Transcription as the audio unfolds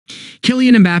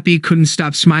Kylian Mbappe couldn't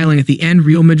stop smiling at the end.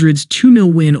 Real Madrid's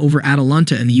 2-0 win over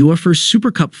Atalanta in the UEFA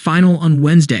Super Cup Final on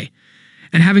Wednesday,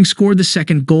 and having scored the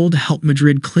second goal to help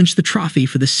Madrid clinch the trophy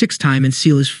for the sixth time and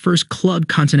seal his first club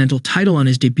continental title on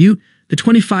his debut, the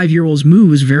 25-year-old's move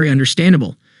was very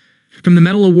understandable. From the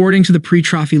medal awarding to the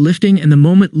pre-trophy lifting and the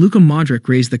moment Luka Modric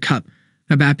raised the cup,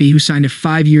 Mbappe, who signed a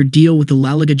 5-year deal with the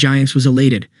La Liga giants, was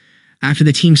elated. After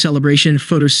the team celebration and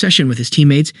photo session with his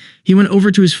teammates, he went over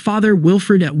to his father,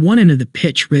 Wilfrid, at one end of the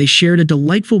pitch, where they shared a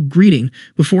delightful greeting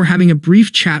before having a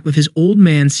brief chat with his old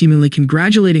man, seemingly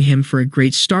congratulating him for a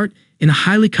great start in the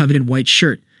highly coveted white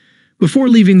shirt. Before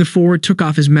leaving, the forward took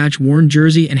off his match-worn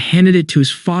jersey and handed it to his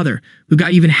father, who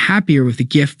got even happier with the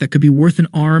gift that could be worth an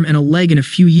arm and a leg in a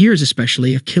few years,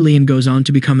 especially if Kylian goes on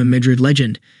to become a Madrid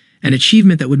legend, an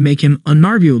achievement that would make him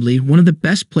unarguably one of the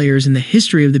best players in the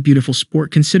history of the beautiful sport,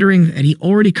 considering that he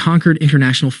already conquered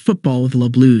international football with the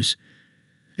Blues.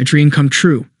 A dream come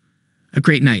true. A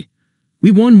great night.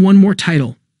 We won one more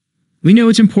title. We know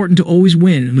it's important to always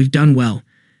win, and we've done well.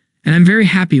 And I'm very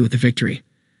happy with the victory.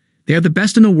 They are the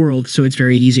best in the world, so it's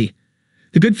very easy.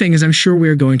 The good thing is I'm sure we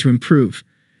are going to improve.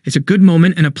 It's a good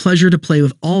moment and a pleasure to play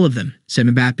with all of them, said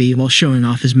Mbappe while showing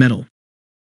off his medal.